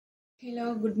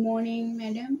Hello, good morning,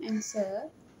 madam and sir.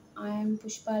 I am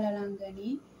Pushpa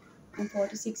Lalangani. I'm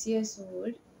 46 years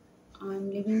old. I'm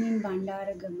living in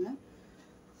Bandaragama.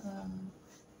 Uh,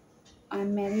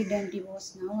 I'm married and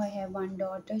divorced now. I have one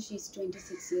daughter. She's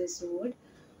 26 years old.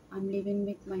 I'm living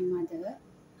with my mother.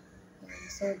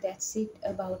 So that's it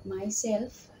about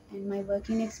myself and my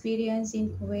working experience in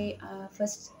Kuwait.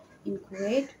 First in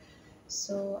Kuwait.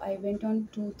 So I went on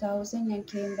 2000 and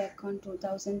came back on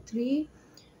 2003.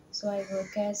 So I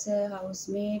work as a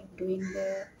housemaid, doing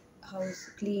the house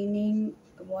cleaning,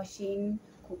 washing,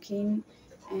 cooking,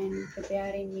 and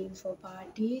preparing meal for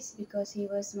parties because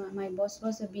my boss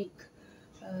was a big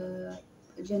uh,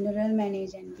 general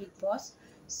manager and big boss.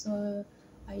 So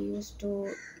I used to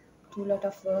do a lot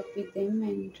of work with them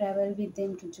and travel with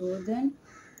them to Jordan.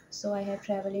 So I have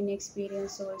traveling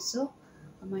experience also.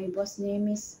 My boss name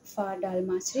is Fard Al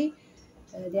Masri.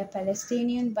 They are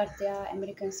Palestinian, but they are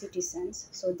American citizens.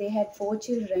 So they had four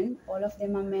children. All of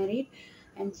them are married,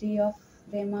 and three of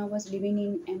them was living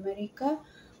in America.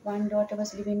 One daughter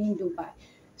was living in Dubai.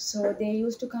 So they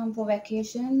used to come for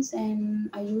vacations, and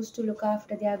I used to look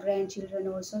after their grandchildren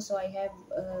also. So I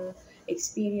have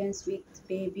experience with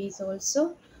babies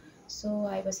also. So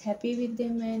I was happy with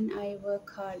them, and I work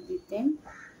hard with them.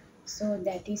 So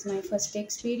that is my first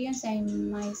experience.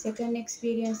 And my second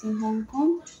experience in Hong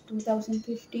Kong,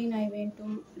 2015, I went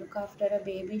to look after a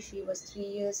baby. She was 3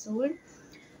 years old.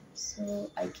 So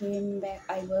I came back.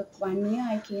 I worked 1 year.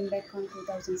 I came back on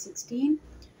 2016.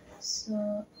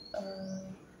 So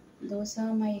those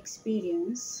are my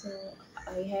experience. So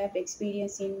I have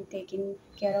experience in taking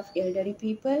care of elderly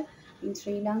people in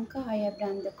Sri Lanka. I have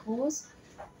done the course.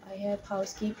 I have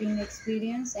housekeeping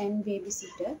experience and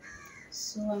babysitter.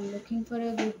 So I'm looking for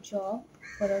a good job,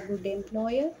 for a good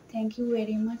employer. Thank you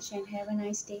very much and have a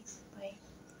nice day.